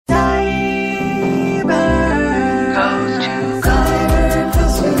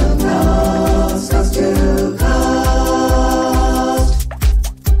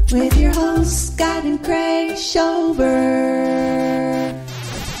sober.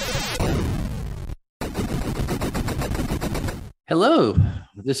 Hello,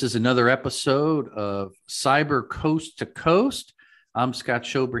 this is another episode of Cyber Coast to Coast. I'm Scott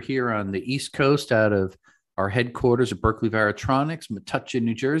Schober here on the East Coast out of our headquarters at Berkeley Varitronics, Metuchen,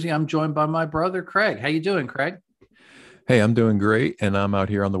 New Jersey. I'm joined by my brother, Craig. How you doing, Craig? Hey, I'm doing great, and I'm out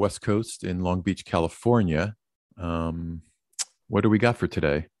here on the West Coast in Long Beach, California. What do we got for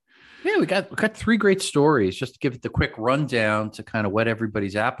today? Yeah, we got three great stories. Just to give it the quick rundown to kind of whet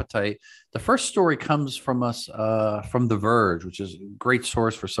everybody's appetite. The first story comes from us from The Verge, which is a great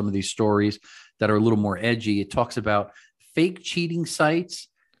source for some of these stories that are a little more edgy. It talks about fake cheating sites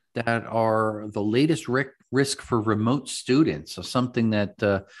that are the latest risk for remote students. So something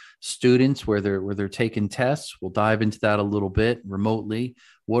that students where they're taking tests, we'll dive into that a little bit remotely.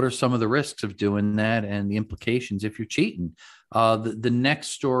 What are some of the risks of doing that and the implications if you're cheating? The next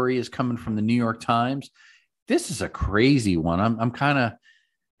story is coming from the New York Times. This is a crazy one. I'm kind of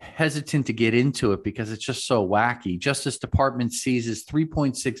hesitant to get into it because it's just so wacky. Justice Department seizes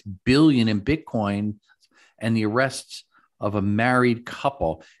 3.6 billion in Bitcoin and the arrests of a married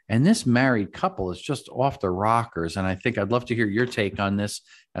couple. And this married couple is just off the rockers. And I think I'd love to hear your take on this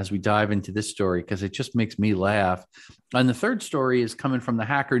as we dive into this story, because it just makes me laugh. And the third story is coming from the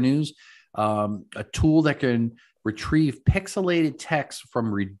Hacker News, a tool that can retrieve pixelated text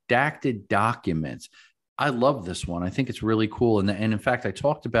from redacted documents. I love this one. I think it's really cool. And in fact, I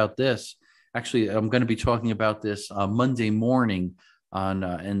talked about this. Actually, I'm going to be talking about this Monday morning on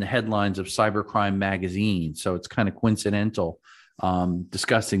in the headlines of Cybercrime Magazine. So it's kind of coincidental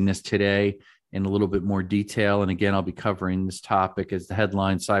discussing this today in a little bit more detail. And again, I'll be covering this topic as the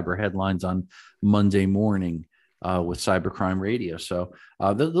headlines, cyber headlines on Monday morning with Cybercrime Radio. So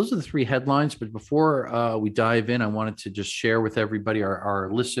those are the three headlines. But before we dive in, I wanted to just share with everybody, our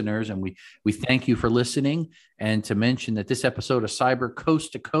listeners, and we thank you for listening, and to mention that this episode of Cyber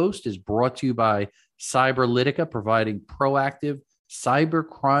Coast to Coast is brought to you by Cyberlytica, providing proactive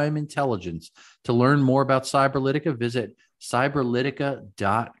cybercrime intelligence. To learn more about Cyberlytica, visit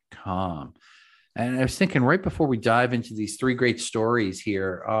cyberlytica.com. And I was thinking right before we dive into these three great stories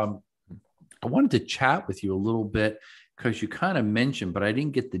here, I wanted to chat with you a little bit because you kind of mentioned, but I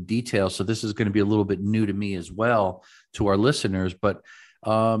didn't get the details. So this is going to be a little bit new to me as well, to our listeners, but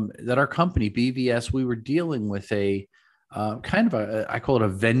that our company, BVS, we were dealing with a kind of I call it a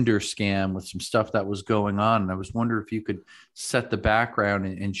vendor scam with some stuff that was going on. And I was wondering if you could set the background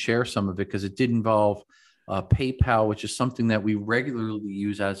and share some of it, because it did involve PayPal, which is something that we regularly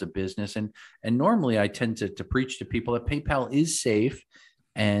use as a business. And normally I tend to preach to people that PayPal is safe,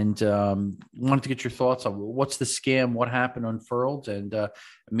 and wanted to get your thoughts on what's the scam, what happened, unfurled, and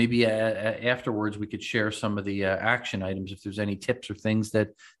maybe afterwards we could share some of the action items if there's any tips or things that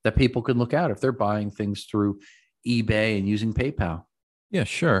people can look out if they're buying things through eBay and using PayPal. Yeah,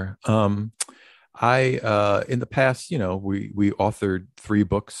 sure. I in the past, we authored 3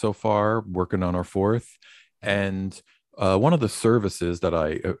 books so far, working on our 4th, and one of the services that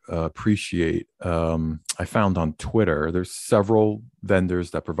I appreciate, I found on Twitter. There's several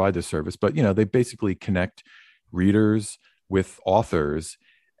vendors that provide this service, but they basically connect readers with authors,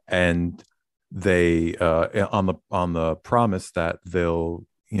 and they on the promise that they'll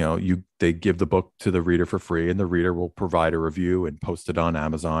they give the book to the reader for free, and the reader will provide a review and post it on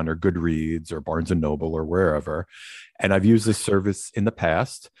Amazon or Goodreads or Barnes and Noble or wherever. And I've used this service in the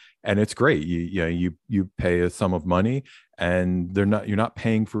past, and it's great. You pay a sum of money, and you're not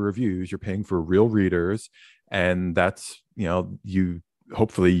paying for reviews, you're paying for real readers, and that's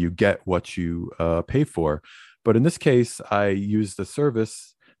hopefully you get what you pay for. But in this case, I used the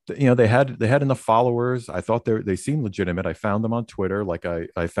service. They had enough followers. I thought they seemed legitimate. I found them on Twitter, like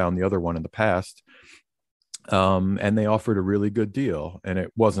I found the other one in the past, and they offered a really good deal. And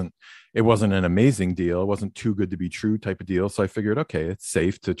it wasn't an amazing deal. It wasn't too good to be true type of deal. So I figured, okay, it's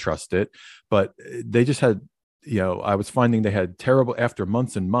safe to trust it. But they just had, I was finding they had terrible, after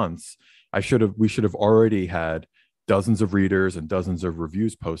months and months. We should have already had dozens of readers and dozens of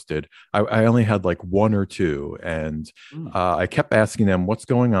reviews posted. I only had like 1 or 2, and I kept asking them what's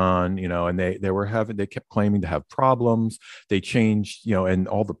going on, and they kept claiming to have problems. They changed, and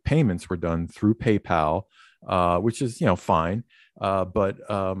all the payments were done through PayPal, which is fine, but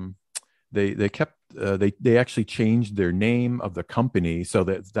they kept they actually changed their name of the company, so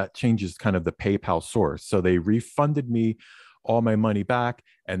that changes kind of the PayPal source. So they refunded me all my money back,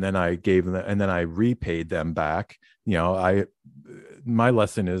 and then I gave them, and then I repaid them back. My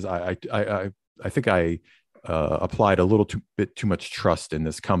lesson is I think I applied a little bit too much trust in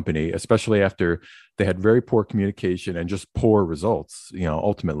this company, especially after they had very poor communication and just poor results,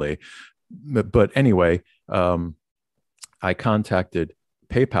 ultimately. But anyway, I contacted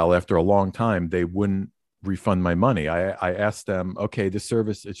PayPal after a long time. They wouldn't refund my money. I asked them, okay, this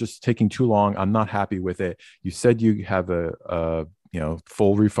service is just taking too long. I'm not happy with it. You said you have a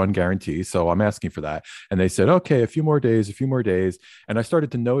full refund guarantee, so I'm asking for that. And they said, okay, a few more days. And I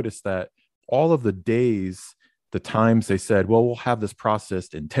started to notice that all of the days, the times they said, well, we'll have this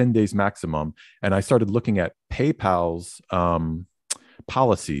processed in 10 days maximum. And I started looking at PayPal's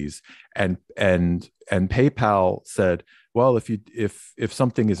policies, and PayPal said, well, if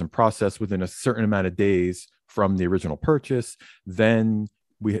something isn't processed within a certain amount of days from the original purchase, then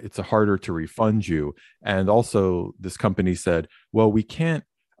it's harder to refund you. And also, this company said, well, we can't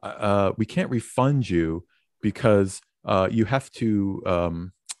refund you because you have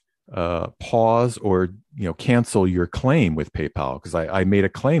to pause or cancel your claim with PayPal, because I made a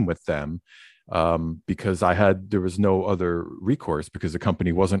claim with them because there was no other recourse, because the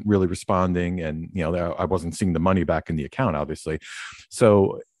company wasn't really responding, and I wasn't seeing the money back in the account, obviously.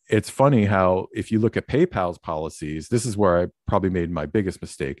 So it's funny how, if you look at PayPal's policies, this is where I probably made my biggest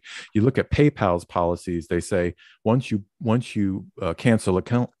mistake. You look at PayPal's policies, they say once you cancel a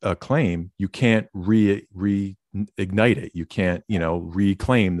claim, you can't reignite it. You can't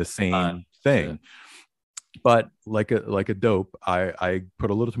reclaim the same thing. But like a dope, I put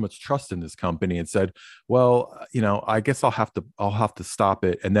a little too much trust in this company and said, well, I guess I'll have to stop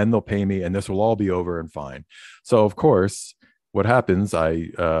it, and then they'll pay me, and this will all be over and fine. So of course, what happens?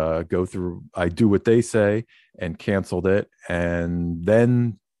 I do what they say and canceled it, and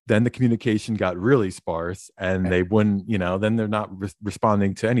then the communication got really sparse, and they wouldn't, then they're not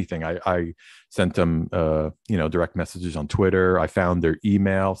responding to anything. I sent them, direct messages on Twitter. I found their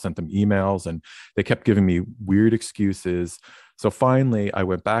email, sent them emails, and they kept giving me weird excuses. So finally, I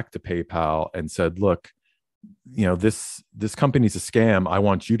went back to PayPal and said, look, this company's a scam. I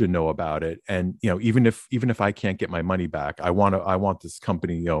want you to know about it. And, even if I can't get my money back, I want this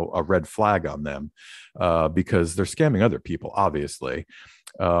company, a red flag on them, because they're scamming other people, obviously.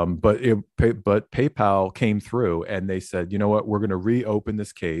 But PayPal came through, and they said, you know what, we're going to reopen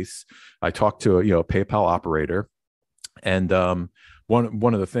this case. I talked to a PayPal operator, and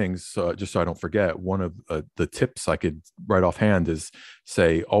one of the things, just so I don't forget, one of the tips I could write offhand is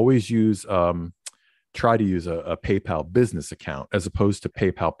say, always try to use a PayPal business account as opposed to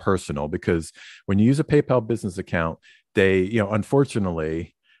PayPal personal, because when you use a PayPal business account, they,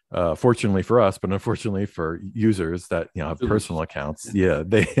 unfortunately, fortunately for us, but unfortunately for users that have personal accounts,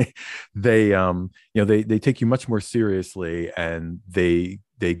 they take you much more seriously, and they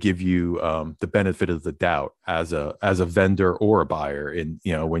give you the benefit of the doubt as a vendor or a buyer in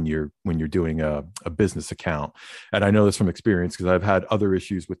when you're doing a business account. And I know this from experience, because I've had other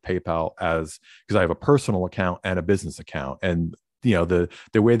issues with PayPal because I have a personal account and a business account, and the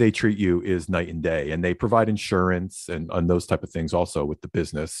way they treat you is night and day, and they provide insurance and those type of things also with the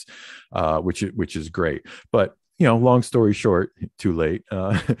business, which is great. But long story short, too late.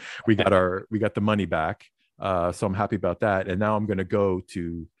 We got the money back, so I'm happy about that. And now I'm going to go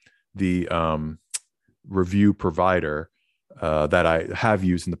to the review provider that I have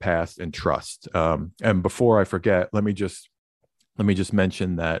used in the past and trust. And before I forget, let me just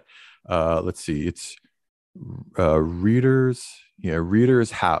mention that let's see, it's readers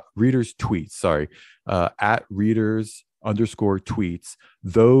tweets, sorry, at readers_tweets.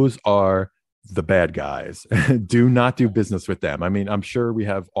 Those are the bad guys. Do not do business with them. I mean, I'm sure we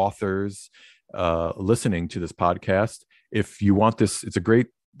have authors listening to this podcast. If you want this, it's a great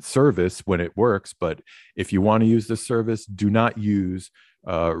service when it works, but if you want to use this service, do not use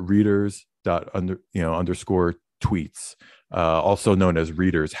readers_tweets. Also known as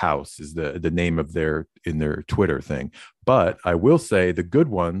Reader's House is the name of their Twitter thing. But I will say the good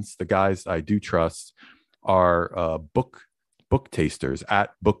ones, the guys I do trust, are book tasters,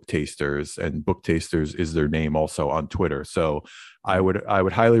 at book tasters, and book tasters is their name also on Twitter. So I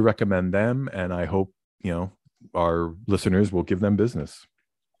would highly recommend them, and I hope our listeners will give them business.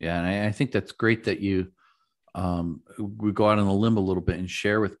 Yeah, and I think that's great that you we go out on a limb a little bit and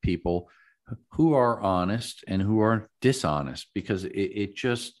share with people who are honest and who are dishonest, because it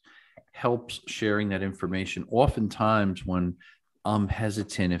just helps sharing that information. Oftentimes when I'm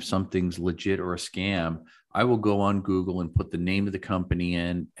hesitant if something's legit or a scam, I will go on Google and put the name of the company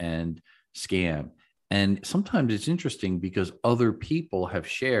in and scam. And sometimes it's interesting because other people have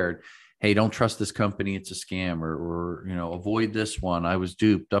shared, hey, don't trust this company, it's a scam, or avoid this one, I was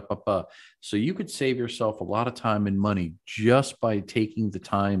duped, up. So you could save yourself a lot of time and money just by taking the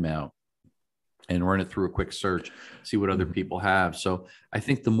time out and run it through a quick search, see what other people have. So I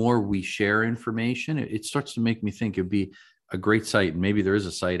think the more we share information, it starts to make me think it'd be a great site. And maybe there is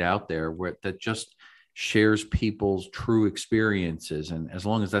a site out there that just shares people's true experiences. And as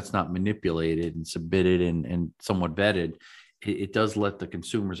long as that's not manipulated and submitted and somewhat vetted, it does let the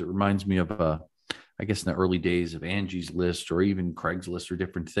consumers. It reminds me of I guess in the early days of Angie's List or even Craigslist or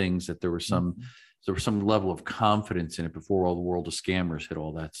different things, that there was some level of confidence in it before all the world of scammers hit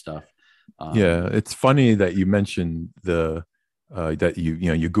all that stuff. Yeah, it's funny that you mentioned the that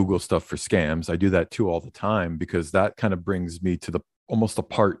you Google stuff for scams. I do that too all the time, because that kind of brings me to the almost a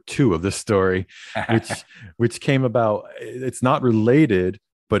part two of this story, which came about. It's not related,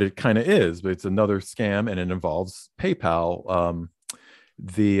 but it kind of is. But it's another scam, and it involves PayPal.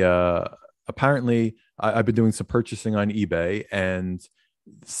 The apparently I've been doing some purchasing on eBay, and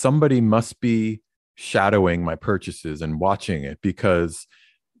somebody must be shadowing my purchases and watching it, because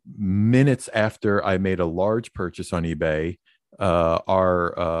minutes after I made a large purchase on eBay,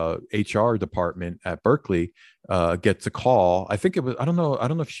 our HR department at Berkeley gets a call. I think it was, I don't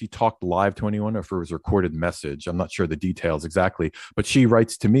know if she talked live to anyone or if it was a recorded message. I'm not sure the details exactly, but she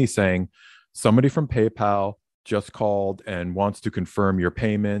writes to me saying, somebody from PayPal just called and wants to confirm your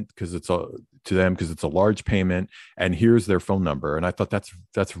payment because it's a large payment, and here's their phone number. And I thought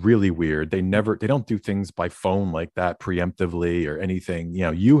that's really weird. They don't do things by phone like that preemptively or anything.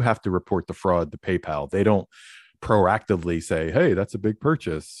 You have to report the fraud to PayPal. They don't proactively say, hey, that's a big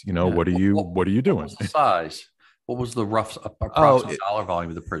purchase. Yeah. What are you doing? What was the size? What was the rough approximate dollar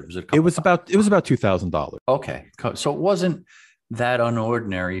volume of the purchase? It was about $2,000. Okay, so it wasn't that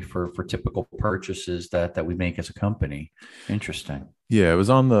unordinary for typical purchases that we make as a company. Interesting. Yeah, it was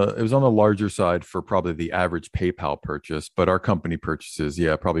on the larger side for probably the average PayPal purchase, but our company purchases,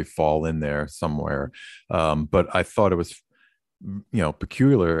 probably fall in there somewhere. But I thought it was,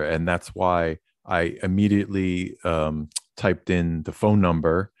 peculiar, and that's why I immediately typed in the phone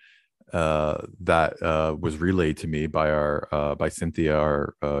number that was relayed to me by Cynthia,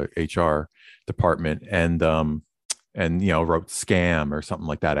 our HR department, and wrote scam or something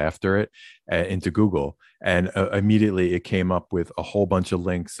like that after it into Google. And immediately it came up with a whole bunch of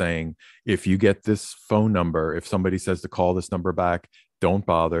links saying, if you get this phone number, if somebody says to call this number back, don't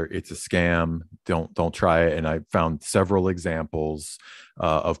bother. It's a scam. Don't try it. And I found several examples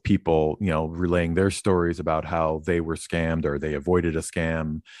of people, relaying their stories about how they were scammed or they avoided a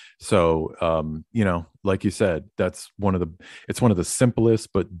scam. So, like you said, it's one of the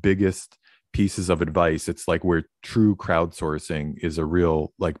simplest but biggest pieces of advice. It's like where true crowdsourcing is a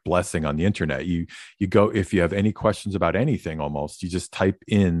real blessing on the internet. You go, if you have any questions about anything, almost you just type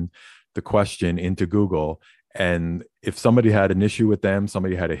in the question into Google, and if somebody had an issue with them,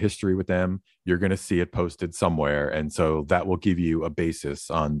 somebody had a history with them, you're going to see it posted somewhere. And so that will give you a basis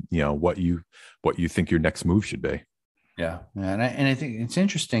on what you think your next move should be. Yeah, and I think it's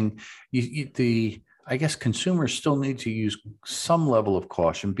interesting. I guess consumers still need to use some level of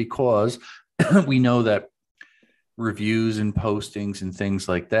caution, because we know that reviews and postings and things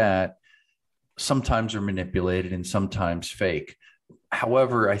like that sometimes are manipulated and sometimes fake.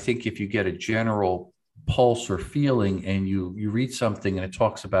 However, I think if you get a general pulse or feeling and you read something and it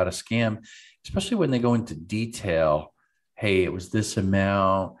talks about a scam, especially when they go into detail, hey, it was this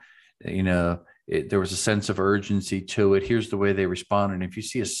amount, there was a sense of urgency to it. Here's the way they responded. And if you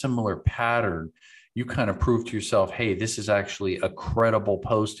see a similar pattern, you kind of prove to yourself, hey, this is actually a credible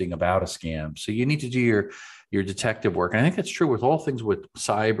posting about a scam. So you need to do your detective work. And I think that's true with all things with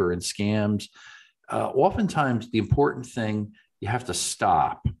cyber and scams. Oftentimes, the important thing, you have to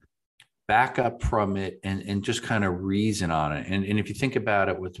stop, back up from it, and just kind of reason on it. And if you think about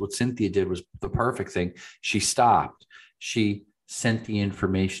it, what Cynthia did was the perfect thing. She stopped. She sent the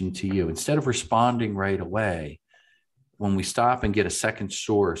information to you. Instead of responding right away, when we stop and get a second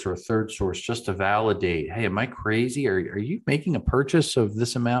source or a third source just to validate, hey, am I crazy? Are you making a purchase of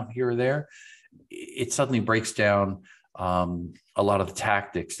this amount here or there? It suddenly breaks down a lot of the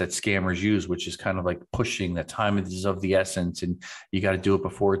tactics that scammers use, which is kind of like pushing that time is of the essence, and you got to do it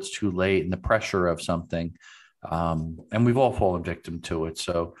before it's too late, and the pressure of something. And we've all fallen victim to it.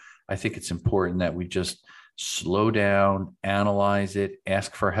 So I think it's important that we just slow down, analyze it,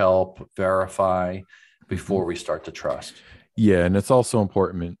 ask for help, verify before we start to trust. Yeah, and it's also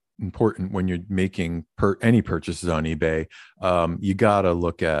important when you're making any purchases on eBay. You got to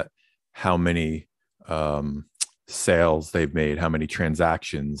look at how many sales they've made, how many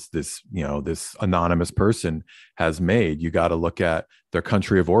transactions this anonymous person has made. You got to look at their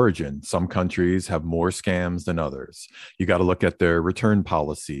country of origin. Some countries have more scams than others. You got to look at their return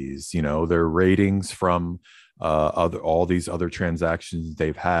policies, their ratings from all these other transactions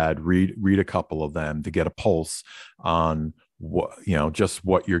they've had. Read a couple of them to get a pulse on what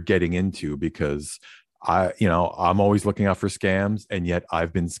you're getting into, because I'm always looking out for scams, and yet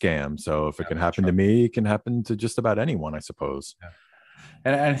I've been scammed. So if it can happen to me, it can happen to just about anyone, I suppose. Yeah.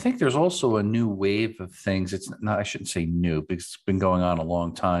 And I think there's also a new wave of things. It's not, I shouldn't say new because it's been going on a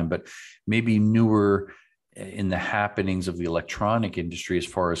long time, but maybe newer in the happenings of the electronic industry as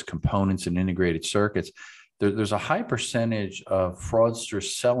far as components and integrated circuits. There's a high percentage of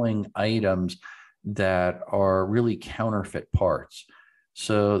fraudsters selling items that are really counterfeit parts.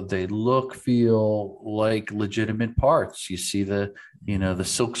 So they look, feel like legitimate parts. You see the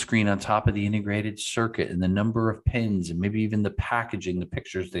silk screen on top of the integrated circuit and the number of pins and maybe even the packaging, the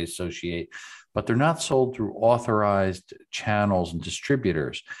pictures they associate, but they're not sold through authorized channels and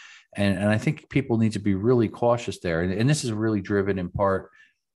distributors. And I think people need to be really cautious there. And this is really driven in part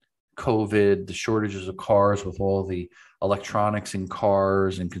COVID, the shortages of cars with all the electronics in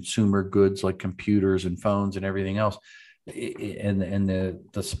cars and consumer goods like computers and phones and everything else, and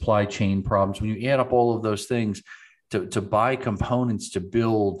the supply chain problems. When you add up all of those things, to buy components to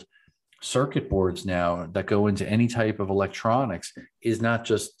build circuit boards now that go into any type of electronics is not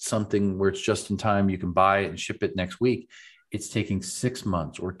just something where it's just in time, you can buy it and ship it next week. It's taking 6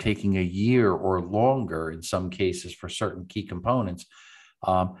 months or taking a year or longer in some cases for certain key components.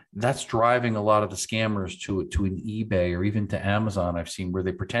 That's driving a lot of the scammers to an eBay or even to Amazon. I've seen where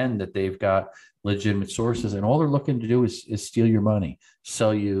they pretend that they've got legitimate sources, and all they're looking to do is steal your money,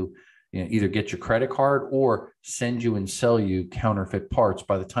 sell you, either get your credit card or send you and sell you counterfeit parts.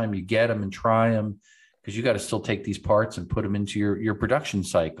 By the time you get them and try them, because you got to still take these parts and put them into your production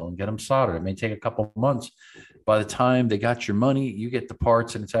cycle and get them soldered. It may take a couple of months. By the time they got your money, you get the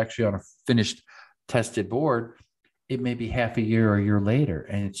parts and it's actually on a finished, tested board. It may be half a year or a year later,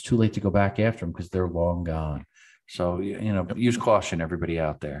 and it's too late to go back after them because they're long gone. So, use caution, everybody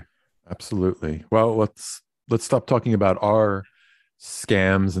out there. Absolutely. Well, let's stop talking about our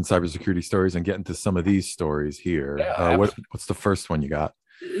scams and cybersecurity stories and get into some of these stories here. Yeah, What's the first one you got?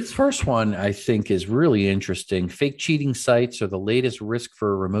 This first one I think is really interesting. Fake cheating sites are the latest risk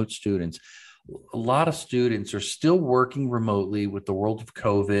for remote students. A lot of students are still working remotely with the world of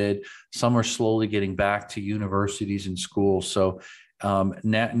COVID. Some are slowly getting back to universities and schools. So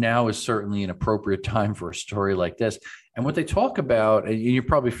now is certainly an appropriate time for a story like this. And what they talk about, and you're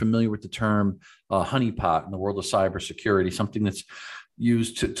probably familiar with the term honeypot in the world of cybersecurity, something that's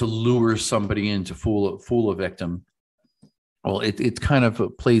used to lure somebody in to fool a victim. Well, it kind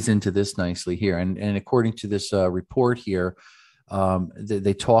of plays into this nicely here. And according to this report here,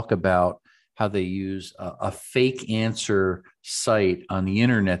 they talk about how they use a fake answer site on the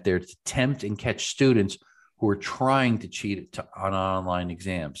internet there to tempt and catch students who are trying to cheat on an online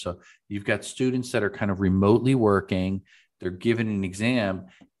exam. So you've got students that are kind of remotely working, they're given an exam,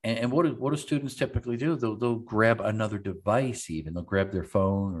 and what do students typically do? They'll grab another device, even they'll grab their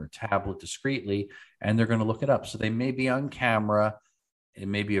phone or tablet discreetly, and they're going to look it up. So they may be on camera. It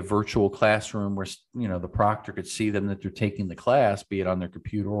may be a virtual classroom where the proctor could see them that they're taking the class, be it on their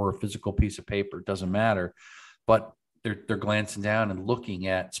computer or a physical piece of paper. It doesn't matter, but they're glancing down and looking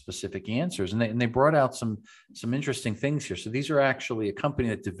at specific answers. And they brought out some interesting things here. So these are actually a company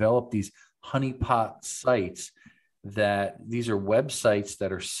that developed these honeypot sites. That these are websites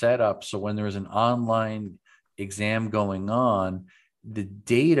that are set up so when there is an online exam going on, the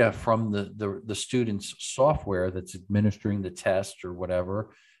data from the student's software that's administering the test or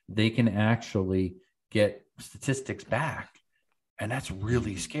whatever, they can actually get statistics back. And that's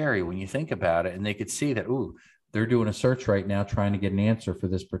really scary when you think about it. And they could see that, they're doing a search right now trying to get an answer for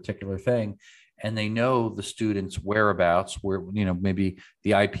this particular thing. And they know the student's whereabouts, where, maybe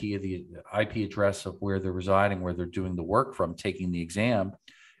the IP address of where they're residing, where they're doing the work from, taking the exam.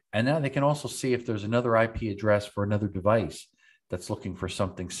 And now they can also see if there's another IP address for another device that's looking for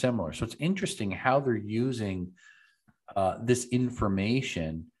something similar. So it's interesting how they're using this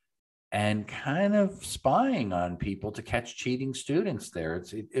information and kind of spying on people to catch cheating students there.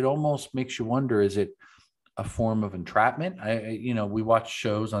 It almost makes you wonder, is it a form of entrapment? We watch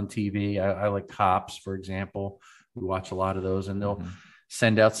shows on TV. I like Cops, for example. We watch a lot of those, and they'll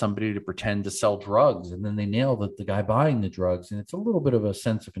send out somebody to pretend to sell drugs, and then they nail the guy buying the drugs. And it's a little bit of a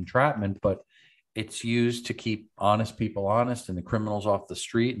sense of entrapment, but it's used to keep honest people honest and the criminals off the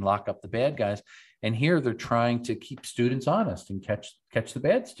street and lock up the bad guys. And here they're trying to keep students honest and catch the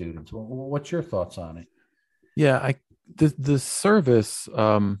bad students. What's your thoughts on it? Yeah, the service,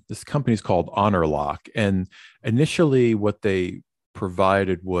 this company is called HonorLock, and initially what they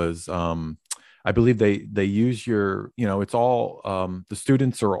provided was I believe they use your, it's all the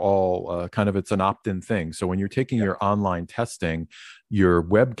students are all kind of, it's an opt-in thing. So when you're taking Yeah. your online testing, your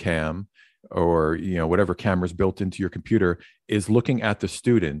webcam or whatever cameras built into your computer is looking at the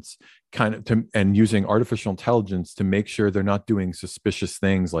students kind of and using artificial intelligence to make sure they're not doing suspicious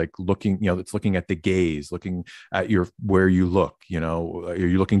things like looking, it's looking at the gaze, looking at where you look, are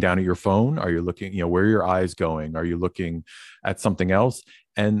you looking down at your phone? Are you looking, where are your eyes going? Are you looking at something else?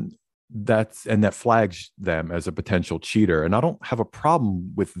 And that flags them as a potential cheater. And I don't have a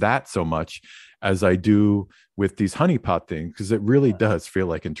problem with that so much as I do with these honeypot things, because it really does feel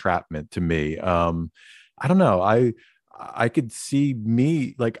like entrapment to me. I don't know. I could see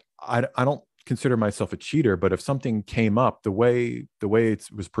me like, I don't consider myself a cheater, but if something came up the way it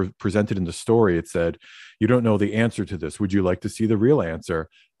was presented in the story, it said, you don't know the answer to this, would you like to see the real answer?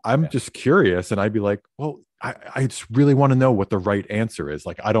 I'm just curious, and I'd be like, well, I just really want to know what the right answer is.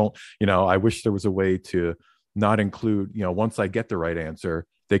 Like, I don't, I wish there was a way to not include, once I get the right answer,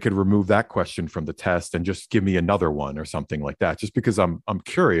 they could remove that question from the test and just give me another one or something like that, just because I'm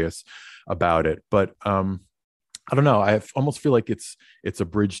curious about it. But I don't know. I almost feel like it's a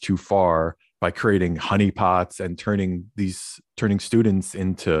bridge too far by creating honeypots and turning students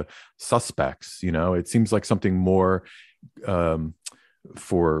into suspects. It seems like something more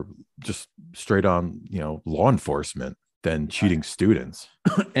for just straight on, law enforcement than cheating students.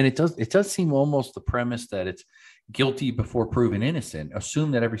 And it does seem almost the premise that it's guilty before proven innocent.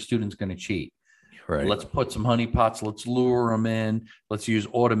 Assume that every student's going to cheat. Right. Let's put some honeypots. Let's lure them in. Let's use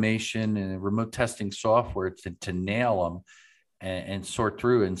automation and remote testing software to nail them and sort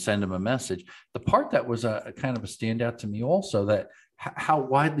through and send them a message. The part that was a kind of a standout to me also, that how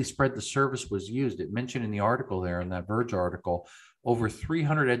widely spread the service was used. It mentioned in the article there, in that Verge article, over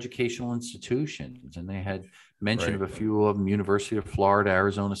 300 educational institutions, and they had mention of a few of them: University of Florida,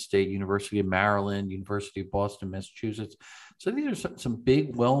 Arizona State, University of Maryland, University of Boston, Massachusetts. So these are some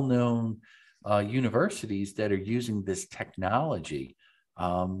big, well-known universities that are using this technology.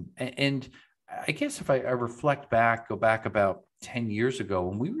 And I guess if I reflect back, go back about 10 years ago,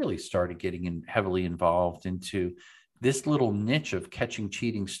 when we really started getting heavily involved into this little niche of catching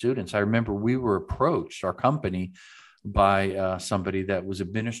cheating students, I remember we were approached, our company, by somebody that was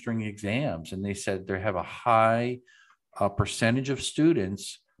administering exams, and they said they have a high percentage of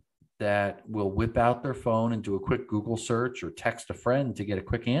students that will whip out their phone and do a quick Google search or text a friend to get a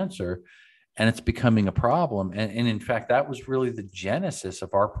quick answer, and it's becoming a problem. And in fact, that was really the genesis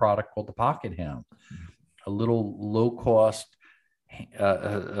of our product called the Pocket Hound, a little low-cost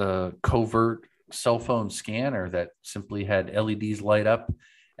covert cell phone scanner that simply had LEDs light up,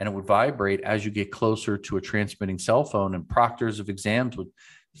 and it would vibrate as you get closer to a transmitting cell phone. And proctors of exams would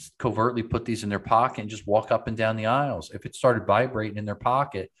covertly put these in their pocket and just walk up and down the aisles. If it started vibrating in their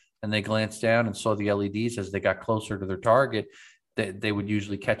pocket and they glanced down and saw the LEDs as they got closer to their target, they would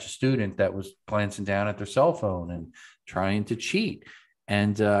usually catch a student that was glancing down at their cell phone and trying to cheat.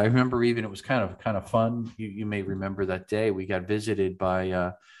 And I remember even it was kind of fun. You may remember that day we got visited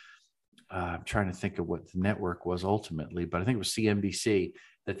by, I'm trying to think of what the network was ultimately, but I think it was CNBC,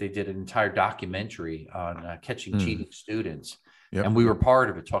 that they did an entire documentary on catching cheating students. Yep. And we were part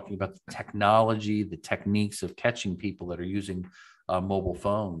of it, talking about the technology, the techniques of catching people that are using mobile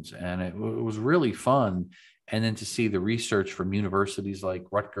phones. And it was really fun. And then to see the research from universities like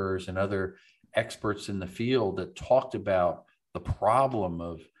Rutgers and other experts in the field that talked about the problem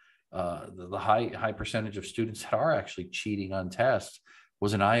of the high percentage of students that are actually cheating on tests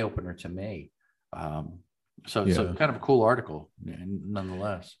was an eye opener to me. So kind of a cool article,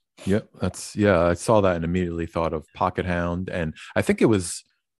 nonetheless. Yep, I saw that and immediately thought of Pocket Hound, and I think I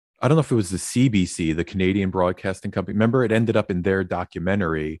don't know if it was the CBC, the Canadian Broadcasting Company. Remember, it ended up in their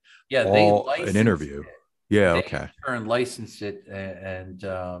documentary. Yeah, an interview. Yeah, okay. They licensed it, and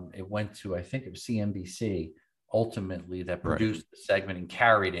it went to, I think it was CNBC, ultimately, that produced the segment and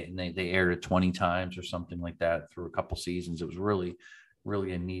carried it, and they aired it 20 times or something like that through a couple seasons. It was really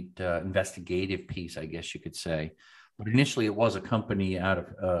a neat investigative piece, I guess you could say. But initially, it was a company out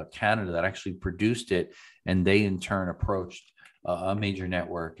of Canada that actually produced it, and they in turn approached a major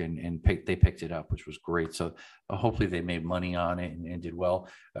network and they picked it up, which was great. So hopefully they made money on it and did well.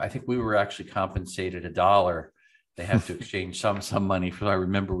 I think we were actually compensated $1. They had to exchange some money for. I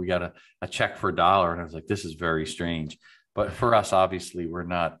remember we got a check for $1, and I was like, this is very strange. But for us, obviously, we were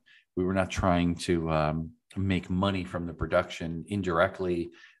not trying to make money from the production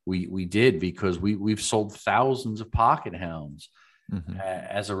indirectly. We did because we've sold thousands of Pocket Hounds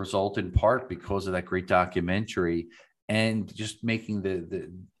as a result, in part because of that great documentary and just making the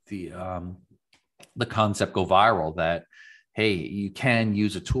concept go viral, that hey, you can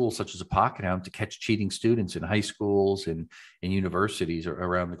use a tool such as a pocket hound to catch cheating students in high schools and universities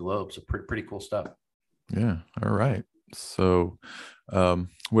around the globe. So pretty cool stuff. Yeah. All right. So,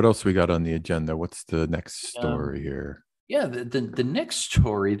 what else we got on the agenda? What's the next story here? Yeah, the next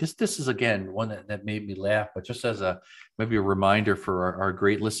story, this is again one that made me laugh, but just as a maybe a reminder for our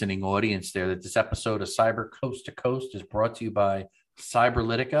great listening audience there, that this episode of Cyber Coast to Coast is brought to you by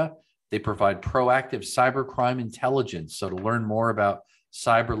Cyberlytica. They provide proactive cybercrime intelligence. So to learn more about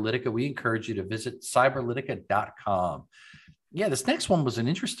Cyberlytica, we encourage you to visit cyberlytica.com. Yeah, this next one was an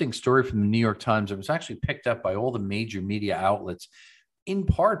interesting story from the New York Times. It was actually picked up by all the major media outlets, in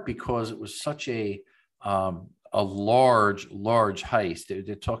part because it was such a large heist.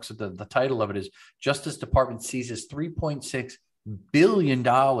 It talks, the title of it is Justice Department seizes $3.6 billion in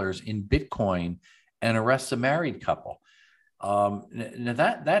Bitcoin and arrests a married couple. Now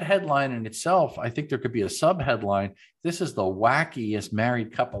that headline in itself, I think there could be a sub headline. This is the wackiest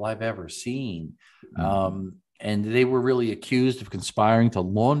married couple I've ever seen. And they were really accused of conspiring to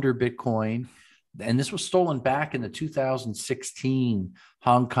launder Bitcoin. And this was stolen back in the 2016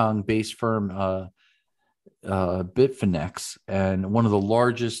 Hong Kong-based firm, Bitfinex, and one of the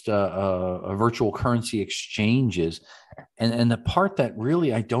largest virtual currency exchanges. And the part that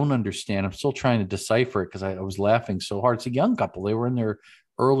really I don't understand, I'm still trying to decipher it because I was laughing so hard. It's a young couple. They were in their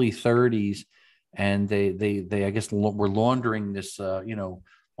early 30s, and they I guess were laundering this,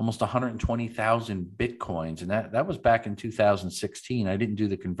 almost 120,000 Bitcoins. And that was back in 2016. I didn't do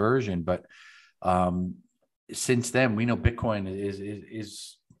the conversion, but since then, we know Bitcoin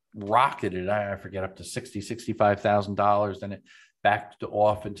is rocketed. I forget, up to $65,000. Then it backed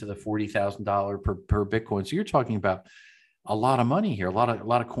off into the $40,000 per Bitcoin. So you're talking about a lot of money here, a lot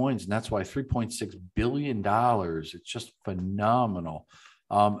of coins, and that's why $3.6 billion. It's just phenomenal.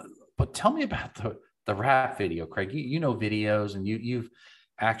 But tell me about the rap video, Craig. You know videos, and you've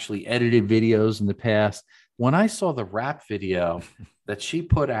actually edited videos in the past. When I saw the rap video that she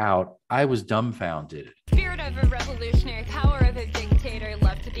put out, I was dumbfounded. Spirit of a revolutionary, power of a dictator.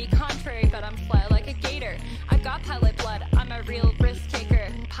 Love to be contrary, but I'm fly like a gator. I've got pilot blood, I'm a real risk taker.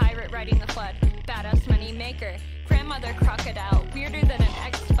 Pirate riding the flood, badass money maker. Grandmother crocodile, weirder than an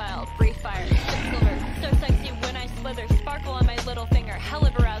X-File. Brief fire, silver, so sexy when I slither. Sparkle on my little finger, hell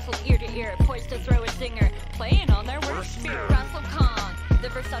of a razzle ear to ear. Poised to throw a zinger, playing on their worst fear. Russell Khan, the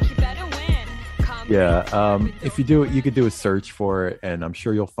Versace better win. Yeah, if you do it, you could do a search for it, and I'm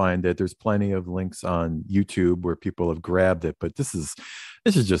sure you'll find it. There's plenty of links on YouTube where people have grabbed it, but this is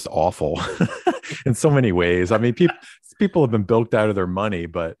just awful in so many ways. I mean, people have been bilked out of their money,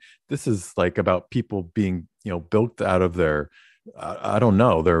 but this is like about people being, bilked out of their, I don't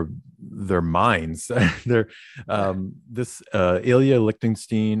know, their minds. They're this Ilya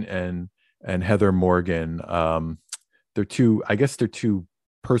Lichtenstein and Heather Morgan. They're two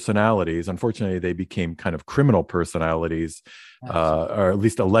personalities. Unfortunately, they became kind of criminal personalities, or at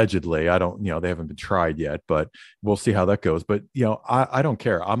least allegedly. I don't, they haven't been tried yet, but we'll see how that goes. But I don't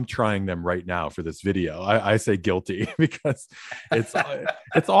care. I'm trying them right now for this video. I say guilty because it's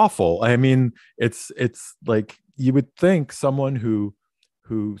awful. I mean, it's like, you would think someone who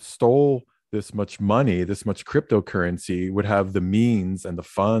stole this much money, this much cryptocurrency, would have the means and the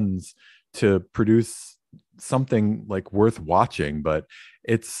funds to produce something like worth watching. But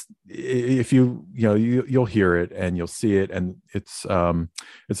it's, if you'll hear it and you'll see it, and it's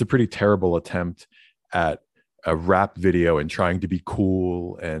a pretty terrible attempt at a rap video and trying to be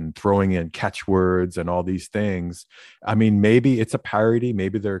cool and throwing in catchwords and all these things. I mean, maybe it's a parody,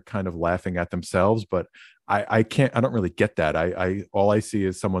 maybe they're kind of laughing at themselves, but I don't really get that. All I see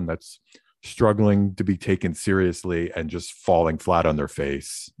is someone that's struggling to be taken seriously and just falling flat on their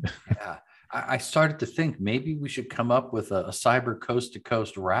face. Yeah. I started to think maybe we should come up with a cyber coast to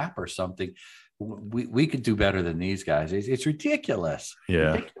coast rap or something. We could do better than these guys. It's ridiculous.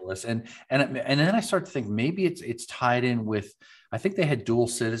 Yeah. Ridiculous. And then I start to think maybe it's tied in with, I think they had dual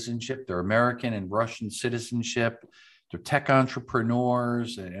citizenship. They're American and Russian citizenship. They're tech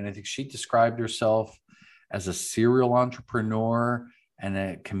entrepreneurs. And I think she described herself as a serial entrepreneur and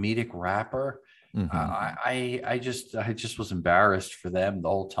a comedic rapper. Mm-hmm. I just was embarrassed for them the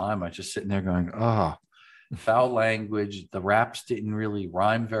whole time. I was just sitting there going, foul language. The raps didn't really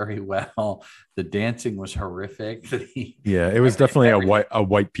rhyme very well. The dancing was horrific. It was definitely a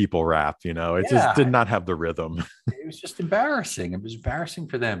white people rap. It just did not have the rhythm. It was just embarrassing. It was embarrassing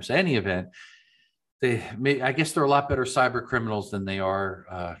for them. So any event, I guess they're a lot better cyber criminals than they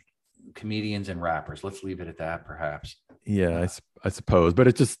are comedians and rappers. Let's leave it at that, perhaps. Yeah, I suppose, but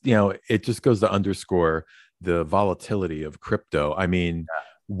it just goes to underscore the volatility of crypto. I mean,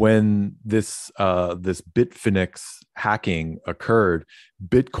 when this Bitfinex hacking occurred,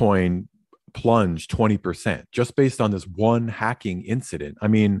 Bitcoin plunged 20% just based on this one hacking incident. I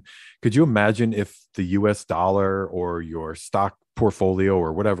mean, could you imagine if the US dollar or your stock portfolio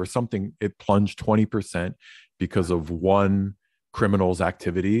or whatever, something, it plunged 20% because of one criminal's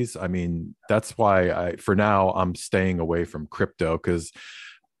activities? I mean, that's why for now, I'm staying away from crypto, because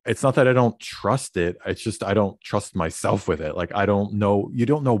it's not that I don't trust it. It's just I don't trust myself with it. Like, I don't know. You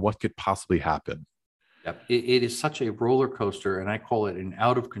don't know what could possibly happen. Yep. It is such a roller coaster, and I call it an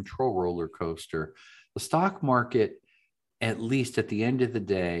out of control roller coaster. The stock market, at least at the end of the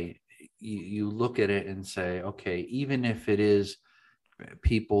day, you look at it and say, okay, even if it is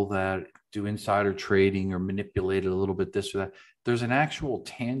people that do insider trading or manipulate it a little bit, this or that, there's an actual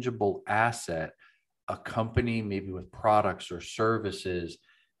tangible asset, a company maybe with products or services,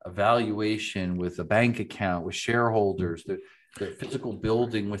 a valuation with a bank account with shareholders, the physical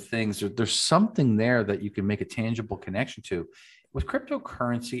building with things. There's something there that you can make a tangible connection to. With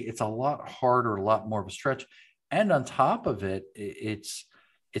cryptocurrency, it's a lot harder, a lot more of a stretch. And on top of it, its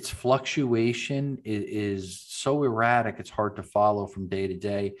fluctuation is so erratic, it's hard to follow from day to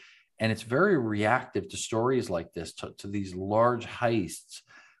day. And it's very reactive to stories like this, to these large heists.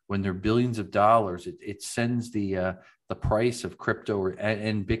 When they're billions of dollars, it sends the price of crypto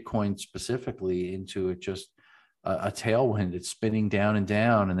and Bitcoin specifically into just a tailwind. It's spinning down and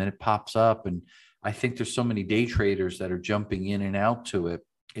down, and then it pops up. And I think there's so many day traders that are jumping in and out to it.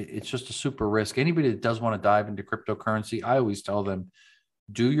 It's just a super risk. Anybody that does want to dive into cryptocurrency, I always tell them,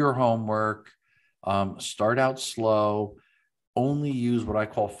 do your homework, start out slow, only use what I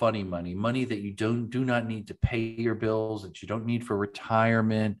call funny money that you do not need to pay your bills, that you don't need for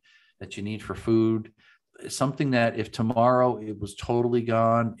retirement, that you need for food. Something that if tomorrow it was totally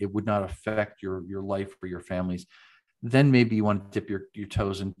gone, it would not affect your life or your families. Then maybe you want to dip your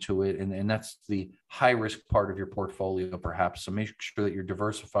toes into it. And that's the high risk part of your portfolio, perhaps. So make sure that you're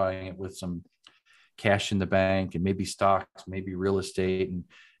diversifying it with some cash in the bank and maybe stocks, maybe real estate. And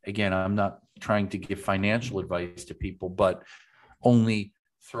again, I'm not trying to give financial advice to people, but only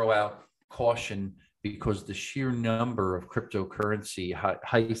throw out caution, because the sheer number of cryptocurrency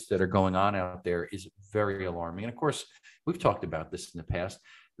heists that are going on out there is very alarming. And of course, we've talked about this in the past.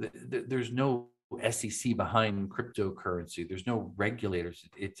 There's no SEC behind cryptocurrency. There's no regulators.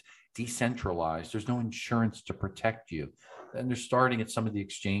 It's decentralized. There's no insurance to protect you. And they're starting at some of the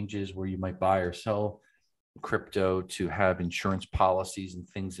exchanges where you might buy or sell crypto to have insurance policies and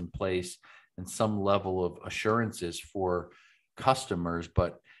things in place and some level of assurances for customers.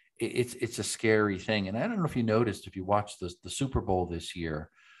 But it's a scary thing. And I don't know if you noticed, if you watched the Super Bowl this year,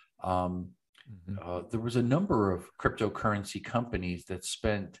 there was a number of cryptocurrency companies that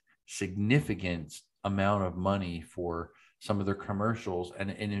spent significant amount of money for some of their commercials. And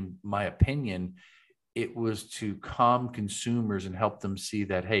in my opinion, it was to calm consumers and help them see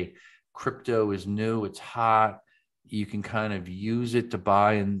that, hey, crypto is new, it's hot, you can kind of use it to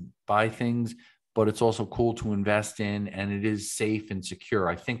buy things, but it's also cool to invest in, and it is safe and secure,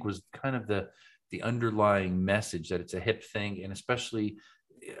 I think was kind of the underlying message, that it's a hip thing, and especially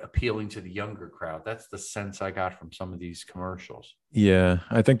appealing to the younger crowd. That's the sense I got from some of these commercials. Yeah,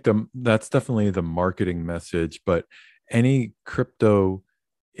 I think that's definitely the marketing message. But any crypto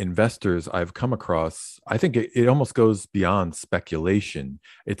investors I've come across, I think it almost goes beyond speculation.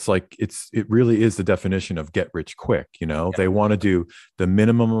 It's like it really is the definition of get rich quick. Yeah. They want to do the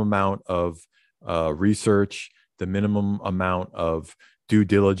minimum amount of research, the minimum amount of due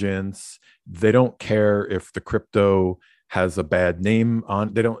diligence. They don't care if the crypto has a bad name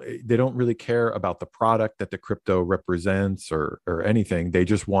on. They don't really care about the product that the crypto represents or anything. They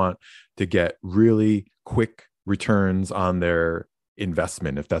just want to get really quick returns on their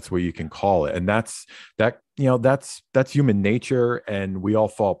investment, if that's what you can call it. And that's human nature, and we all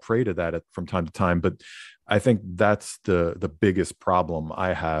fall prey to that from time to time. But I think that's the biggest problem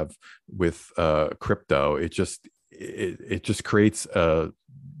I have with crypto. It just creates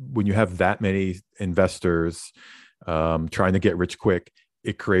when you have that many investors trying to get rich quick,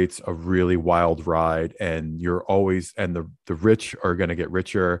 it creates a really wild ride, and the rich are going to get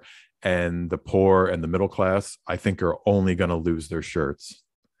richer, and the poor and the middle class, I think, are only going to lose their shirts.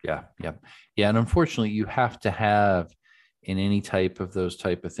 Yeah. And unfortunately, you have to have, in any type of those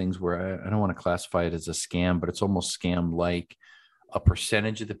type of things, where I don't want to classify it as a scam, but it's almost scam-like, a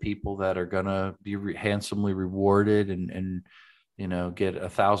percentage of the people that are going to be handsomely rewarded and get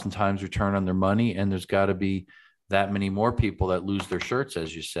 1,000 times return on their money. And there's got to be that many more people that lose their shirts,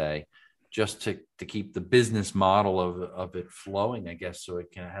 as you say, just to keep the business model of it flowing, I guess, so it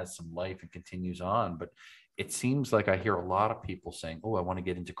has some life and continues on. But it seems like I hear a lot of people saying, oh, I want to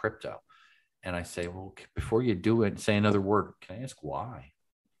get into crypto. And I say, well, before you do it, say another word. Can I ask why?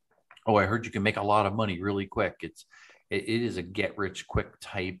 Oh, I heard you can make a lot of money really quick. It is a get rich quick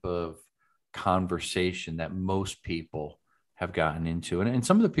type of conversation that most people have gotten into. And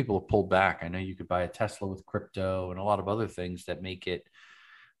some of the people have pulled back. I know you could buy a Tesla with crypto and a lot of other things that make it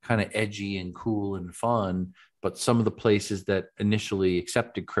kind of edgy and cool and fun. But some of the places that initially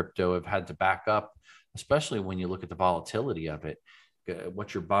accepted crypto have had to back up, especially when you look at the volatility of it.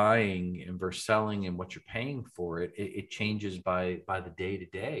 What you're buying and versus selling and what you're paying for it changes by the day to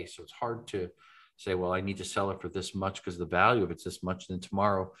day. So it's hard to say, well, I need to sell it for this much because the value of it's this much. Then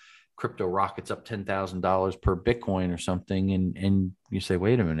tomorrow crypto rockets up $10,000 per Bitcoin or something. And you say,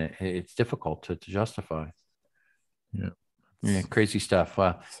 wait a minute, it's difficult to justify. Yeah. Crazy stuff.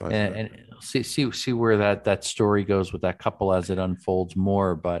 And see where that story goes with that couple as it unfolds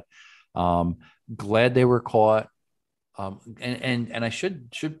more, but glad they were caught. And I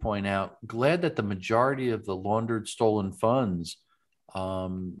should point out, glad that the majority of the laundered stolen funds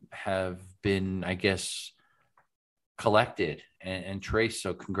have been, I guess, collected and traced.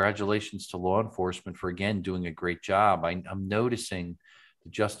 So congratulations to law enforcement for, again, doing a great job. I'm noticing the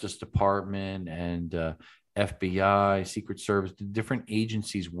Justice Department and FBI, Secret Service, the different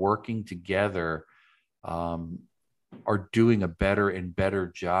agencies working together are doing a better and better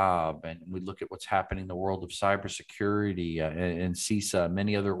job. And we look at what's happening in the world of cybersecurity and CISA,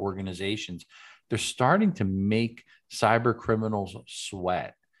 many other organizations. They're starting to make cyber criminals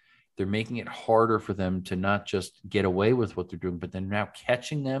sweat. They're making it harder for them to not just get away with what they're doing, but they're now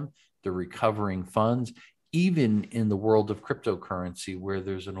catching them. They're recovering funds, even in the world of cryptocurrency, where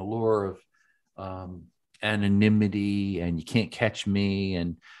there's an allure of anonymity and you can't catch me.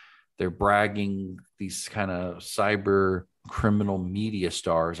 And they're bragging, these kind of cyber criminal media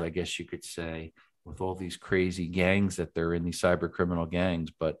stars, I guess you could say, with all these crazy gangs that they're in, these cyber criminal gangs.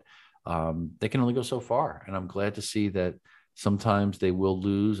 But they can only go so far. And I'm glad to see that sometimes they will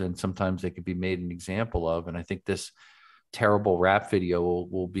lose and sometimes they could be made an example of. And I think this terrible rap video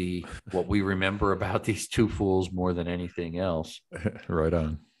will be what we remember about these two fools more than anything else. Right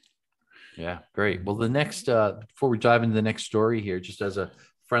on. Yeah, great. Well, the next, before we dive into the next story here, just as a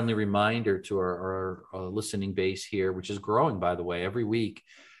friendly reminder to our listening base here, which is growing, by the way, every week,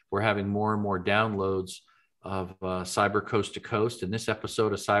 we're having more and more downloads of Cyber Coast to Coast. And this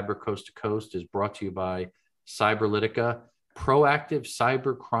episode of Cyber Coast to Coast is brought to you by Cyberlytica. Proactive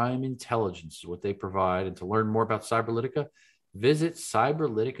cyber crime intelligence is what they provide. And to learn more about Cyberlytica, visit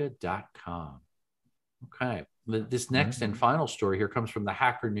cyberlytica.com. Okay. This next and final story here comes from the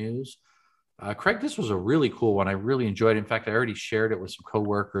Hacker News. Craig, this was a really cool one. I really enjoyed it. In fact, I already shared it with some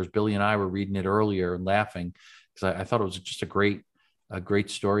coworkers. Billy and I were reading it earlier and laughing because I thought it was just a great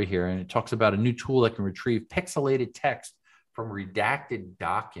story here. And it talks about a new tool that can retrieve pixelated text from redacted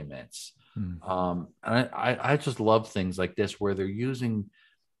documents. And I just love things like this, where they're using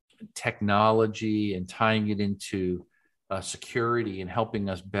technology and tying it into security and helping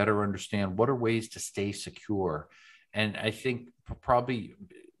us better understand what are ways to stay secure. And I think probably,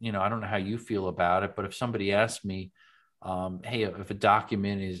 I don't know how you feel about it, but if somebody asked me, hey, if a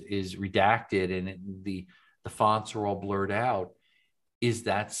document is redacted and the fonts are all blurred out, is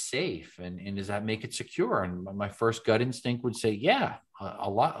that safe? And does that make it secure? And my first gut instinct would say, yeah, a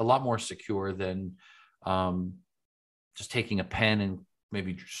lot more secure than just taking a pen and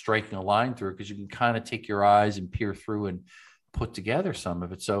maybe striking a line through, because you can kind of take your eyes and peer through and put together some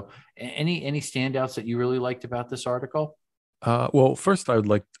of it. So any standouts that you really liked about this article? Well, first, I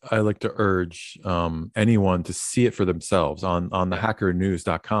like to urge anyone to see it for themselves on the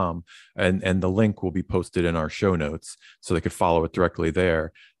hackernews.com, and the link will be posted in our show notes so they could follow it directly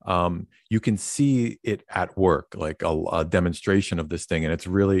there. You can see it at work, like a demonstration of this thing, and it's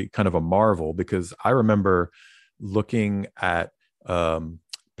really kind of a marvel, because I remember looking at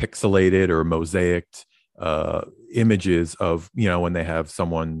pixelated or mosaicked images of, when they have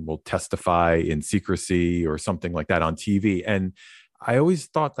someone will testify in secrecy or something like that on TV. And I always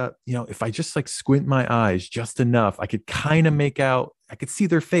thought that, if I just like squint my eyes just enough, I could kind of make out, I could see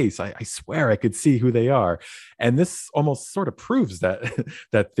their face. I swear I could see who they are. And this almost sort of proves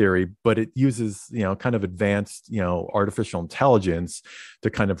that theory, but it uses, kind of advanced, artificial intelligence to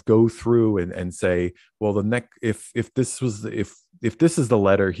kind of go through and say, well, if this is the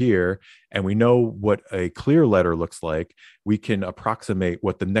letter here, and we know what a clear letter looks like, we can approximate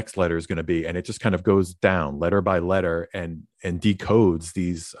what the next letter is going to be. And it just kind of goes down letter by letter and decodes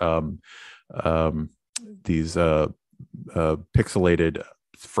these pixelated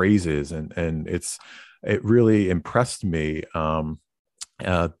phrases. And it really impressed me.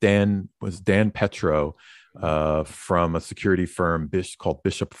 Dan Petro from a security firm called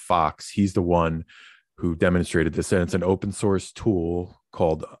Bishop Fox. He's the one who demonstrated this, and it's an open source tool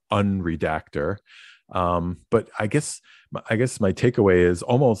called Unredactor. But I guess my takeaway is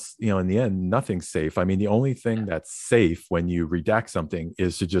almost, in the end, nothing's safe. I mean, the only thing that's safe when you redact something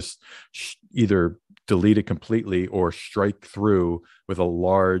is to just either delete it completely or strike through with a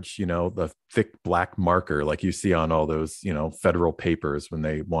large, the thick black marker like you see on all those, federal papers when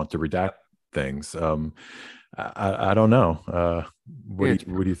they want to redact things. I don't know. What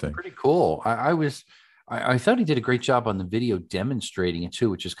do you think? Pretty cool. I thought he did a great job on the video demonstrating it too,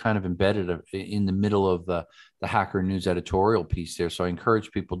 which is kind of embedded in the middle of the Hacker News editorial piece there. So I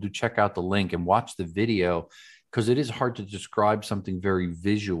encourage people to check out the link and watch the video, because it is hard to describe something very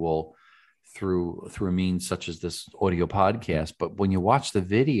visual through a means such as this audio podcast. But when you watch the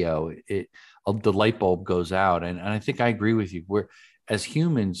video, the light bulb goes out. And I think I agree with you. As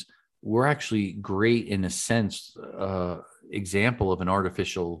humans, we're actually great in a sense, example of an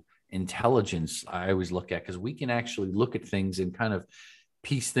artificial intelligence I always look at, because we can actually look at things and kind of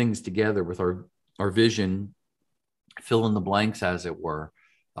piece things together with our vision, fill in the blanks, as it were.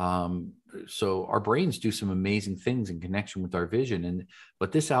 So our brains do some amazing things in connection with our vision,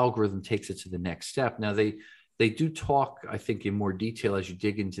 but this algorithm takes it to the next step. Now they do talk, I think, in more detail as you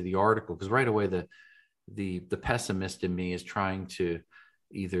dig into the article, because right away the pessimist in me is trying to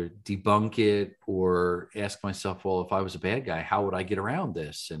either debunk it or ask myself, well, if I was a bad guy, how would I get around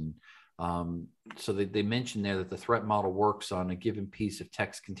this? And so they mentioned there that the threat model works on a given piece of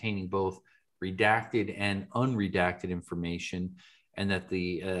text containing both redacted and unredacted information, and that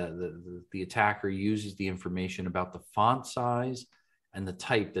the attacker uses the information about the font size and the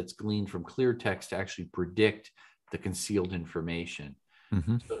type that's gleaned from clear text to actually predict the concealed information.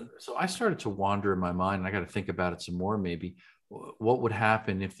 Mm-hmm. So I started to wander in my mind, and I got to think about it some more. Maybe what would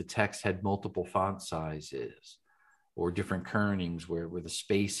happen if the text had multiple font sizes or different kernings where the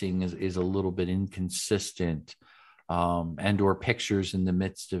spacing is a little bit inconsistent, and or pictures in the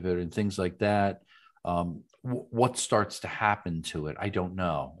midst of it and things like that. What starts to happen to it? I don't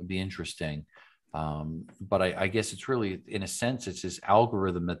know. It'd be interesting. But I guess it's really, in a sense, it's this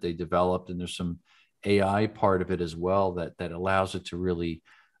algorithm that they developed, and there's some AI part of it as well that allows it to really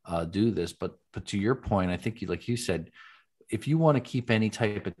do this. But to your point, I think like you said, if you want to keep any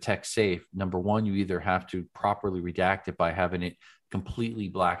type of text safe, number one, you either have to properly redact it by having it completely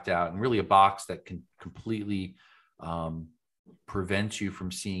blacked out, and really a box that can completely prevent you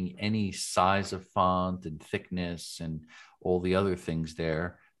from seeing any size of font and thickness and all the other things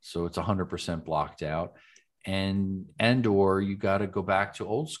there. So it's 100% blocked out. And or you got to go back to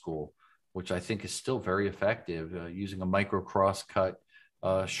old school, which I think is still very effective, using a micro crosscut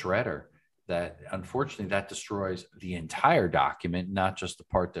shredder. That unfortunately that destroys the entire document, not just the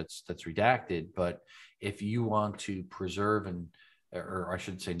part that's redacted. But if you want to preserve or I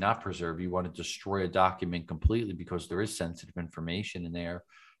should say not preserve, you want to destroy a document completely because there is sensitive information in there,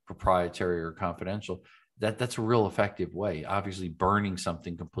 proprietary or confidential, that's a real effective way. Obviously burning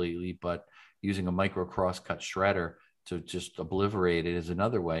something completely, but using a micro crosscut shredder to just obliterate it is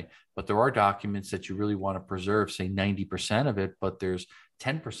another way. But there are documents that you really want to preserve, say 90% of it, but there's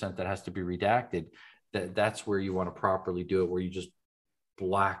 10% that has to be redacted. That's where you want to properly do it, where you just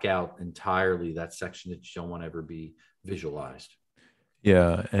black out entirely that section that you don't want to ever be visualized.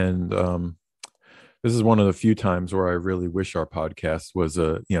 Yeah. And this is one of the few times where I really wish our podcast was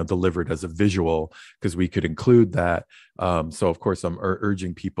delivered as a visual, because we could include that. So of course I'm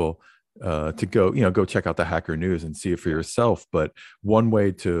urging people to go check out the Hacker News and see it for yourself. But one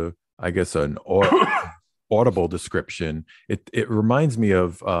way to, I guess, an audible description, it reminds me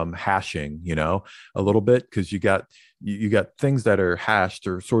of hashing, a little bit, because you got things that are hashed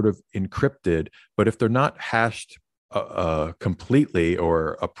or sort of encrypted, but if they're not hashed completely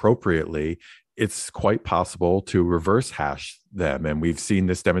or appropriately, it's quite possible to reverse hash them. And we've seen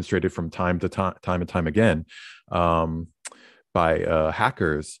this demonstrated from time and time again by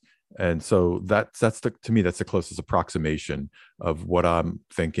hackers. And so to me, that's the closest approximation of what I'm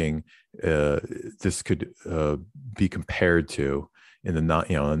thinking this could be compared to in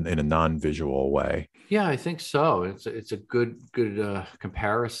a non-visual way. Yeah, I think so. It's a good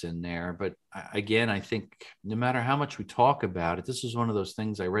comparison there. But again, I think no matter how much we talk about it, this is one of those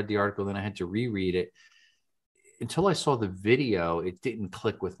things. I read the article, then I had to reread it. Until I saw the video, it didn't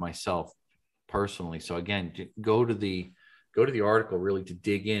click with myself personally. So again, go to the article really to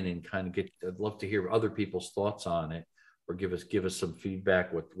dig in and kind of I'd love to hear other people's thoughts on it, or give us some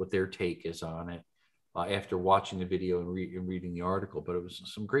feedback what their take is on it after watching the video and reading the article. But it was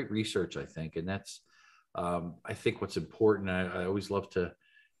some great research, I think. And that's, I think what's important. I always love to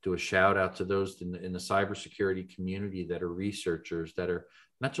do a shout out to those in the cybersecurity community that are researchers that are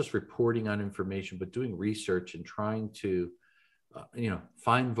not just reporting on information, but doing research and trying to,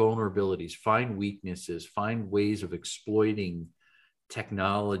 find vulnerabilities, find weaknesses, find ways of exploiting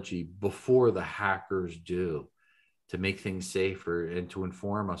technology before the hackers do, to make things safer and to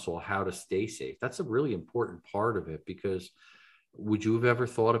inform us all how to stay safe. That's a really important part of it, because would you have ever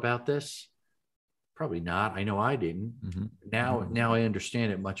thought about this? Probably not. I know I didn't. Mm-hmm. Now I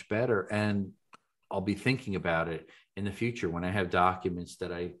understand it much better, and I'll be thinking about it in the future when I have documents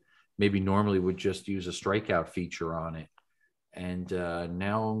that I maybe normally would just use a strikeout feature on it. And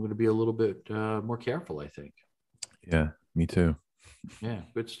now I'm going to be a little bit more careful, I think. Yeah, me too. Yeah,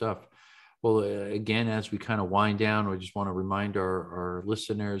 good stuff. Well, again, as we kind of wind down, we just want to remind our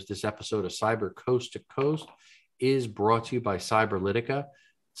listeners, this episode of Cyber Coast to Coast is brought to you by Cyberlytica.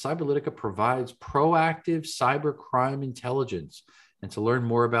 Cyberlytica provides proactive cybercrime intelligence. And to learn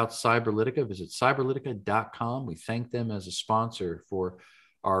more about Cyberlytica, visit cyberlytica.com. We thank them as a sponsor for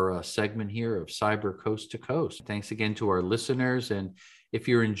our segment here of Cyber Coast to Coast. Thanks again to our listeners. And if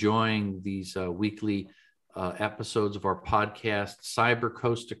you're enjoying these weekly episodes of our podcast, Cyber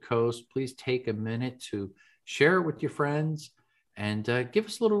Coast to Coast, please take a minute to share it with your friends and give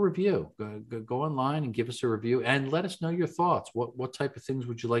us a little review. Go online and give us a review and let us know your thoughts. What type of things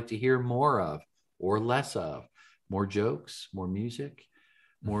would you like to hear more of or less of? More jokes, more music,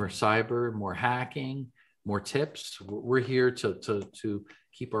 more cyber, more hacking, more tips. We're here to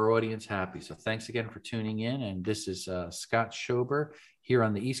keep our audience happy. So thanks again for tuning in. And this is Scott Schober here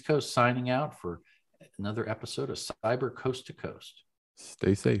on the East Coast signing out for another episode of Cyber Coast to Coast.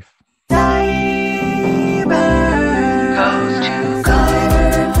 Stay safe. Cyber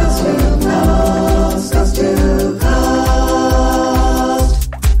Coast to Coast.